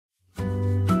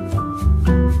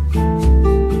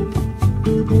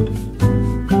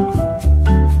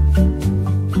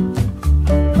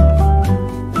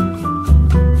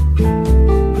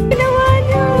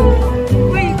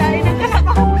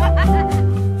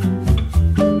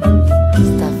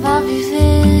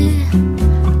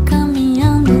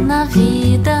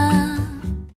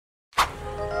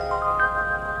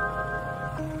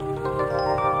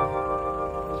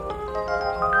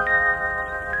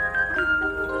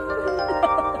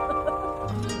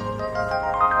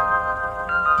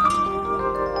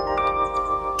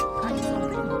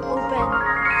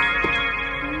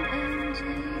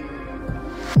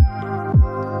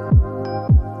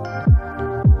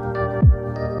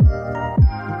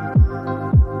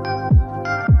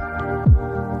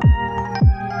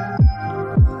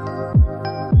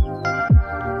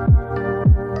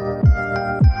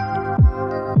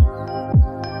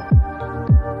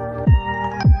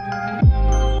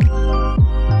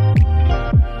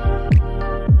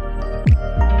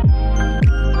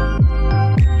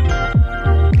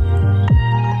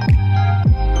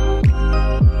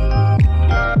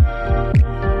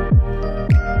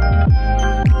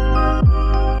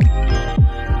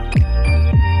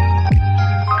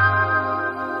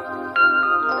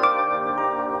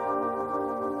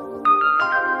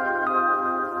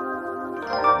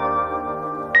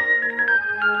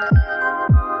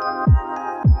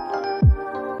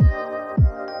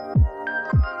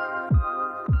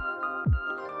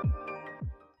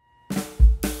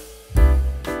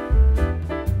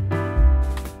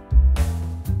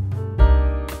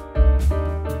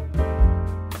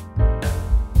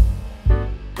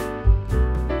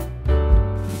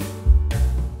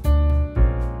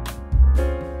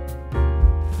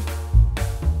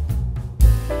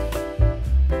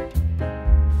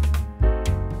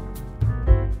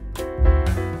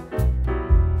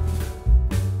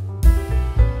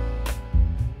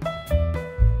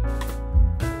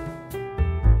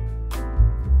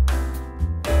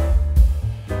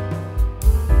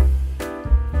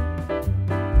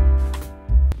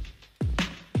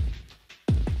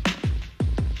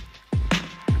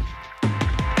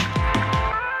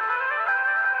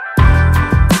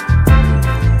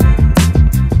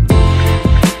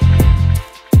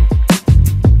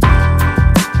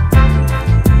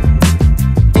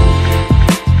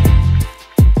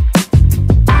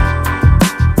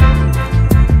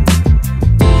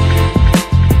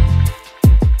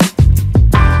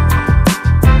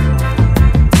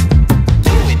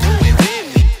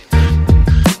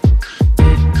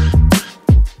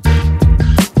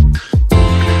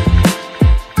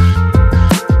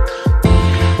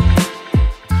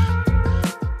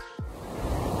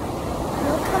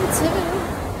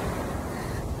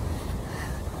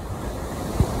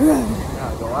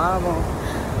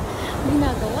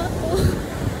Ay,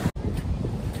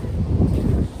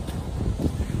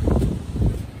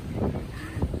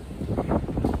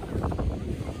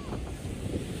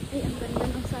 ang ganda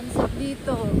ng sunset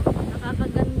dito.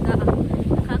 Nakakaganda.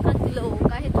 Nakakaglow.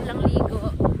 Kahit walang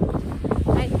ligo.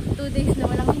 Kahit 2 days na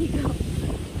walang ligo.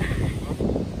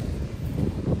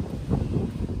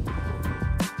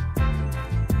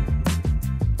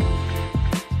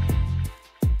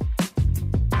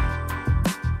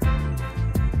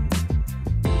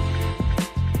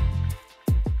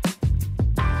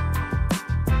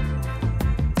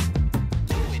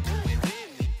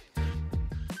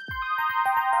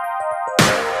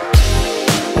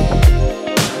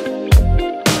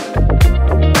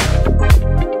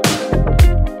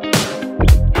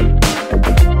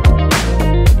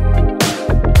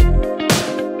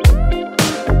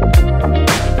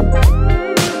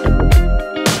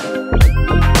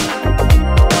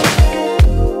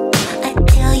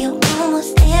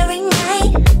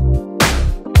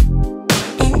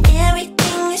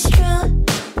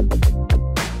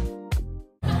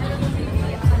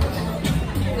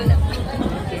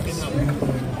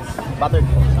 Buttered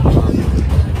po.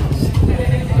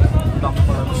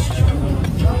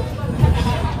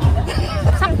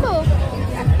 Sakto.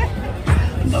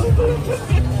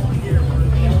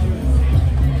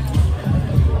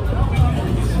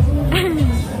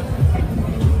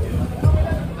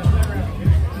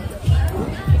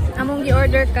 Among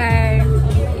gi-order kay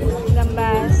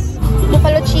gambas,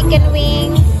 buffalo chicken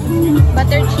wings,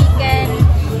 butter chicken,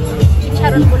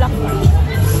 chicharon bulak.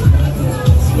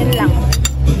 Yan lang.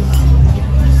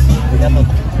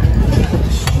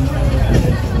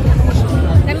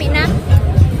 Dami na?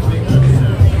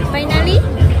 Finally?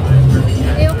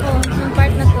 Ayoko, yung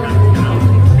part na to.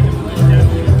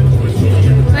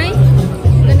 Ay?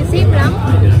 Gana same lang?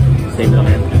 Same lang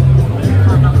yan.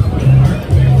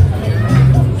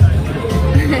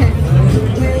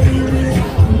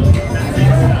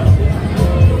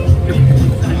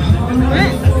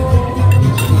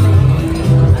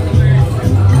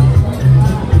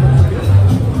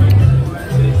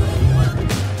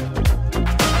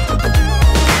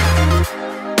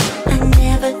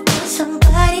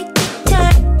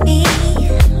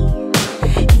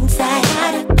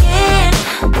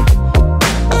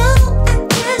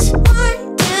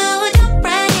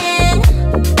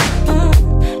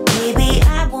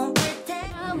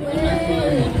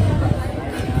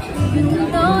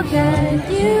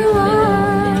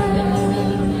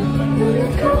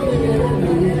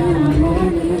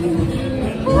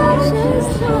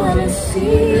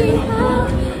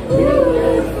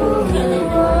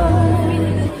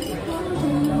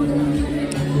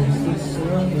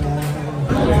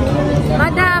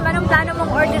 Madam, anong plano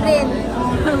mong orderin?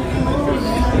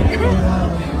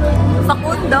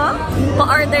 Fakundo,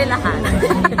 pa-order lahat.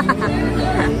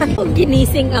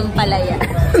 Ginising ang palaya.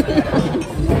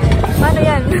 Paano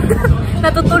yan?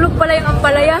 Natutulog pala yung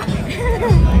ampalaya?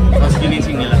 Tapos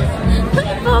ginising nila.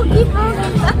 Pogi, pogi.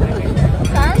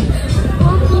 Saan?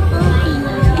 Pogi, pogi.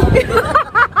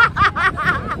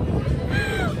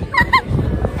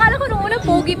 Kala ko nung una,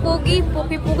 pogi, pogi.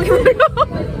 Pogi, pogi.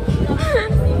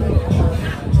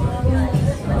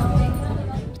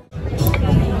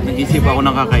 Nag-isip ako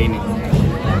ng kakainin.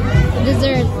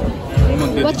 Dessert.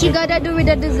 What you gotta do with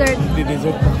the dessert?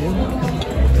 Di-dessert pa ko.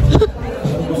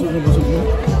 Busog na busog mo.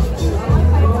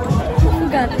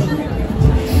 Got it.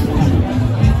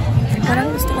 Parang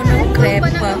gusto ko ng crepe.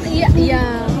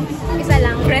 Yeah. Isa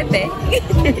lang. Crepe?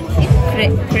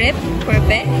 Crepe?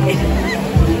 Crepe?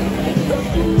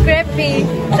 Creepy.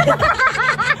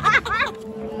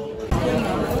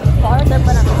 Pa-order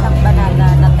pa ng isang banana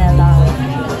Nutella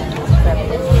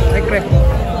crepe. Ay, crepe.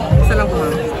 Isa lang po.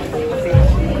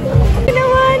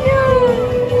 Ginawa niyo.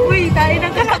 Uy, tayo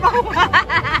ng kalabaw.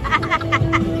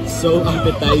 So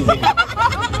appetizing.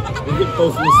 Yung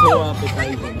post mo so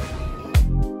appetizing.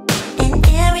 And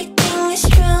everything is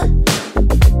true.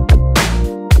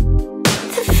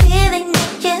 The feeling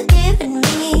that you're giving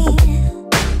me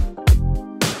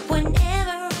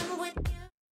whenever I'm with you.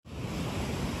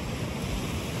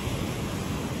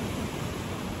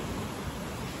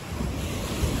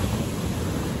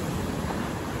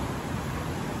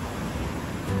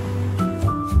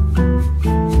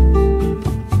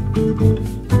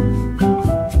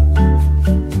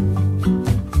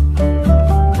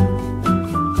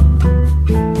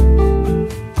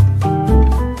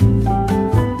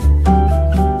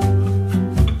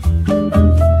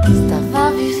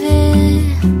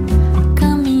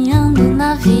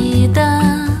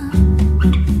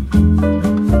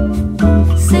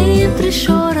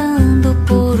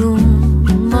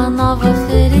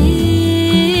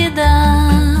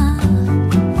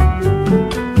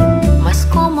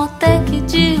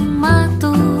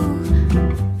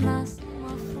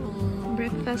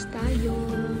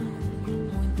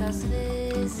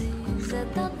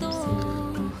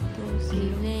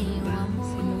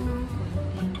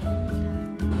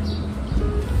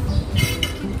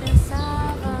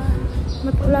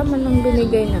 Wala man lang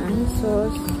binigay na ano,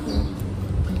 sauce.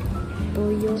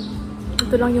 Toyo.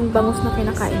 Ito lang yung bangus na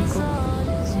kinakain ko.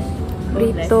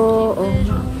 Prito, o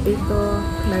prito,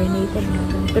 marinated na.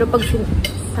 Pero pag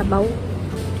sabaw,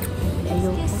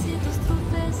 ayoko.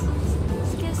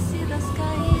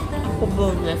 Ako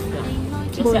boneless na.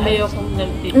 Kasi Boneless. ayokong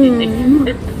nagtititig.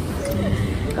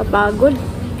 Kapagod.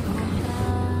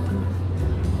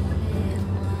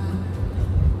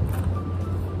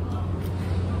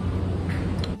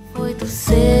 Foi do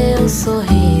seu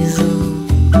sorriso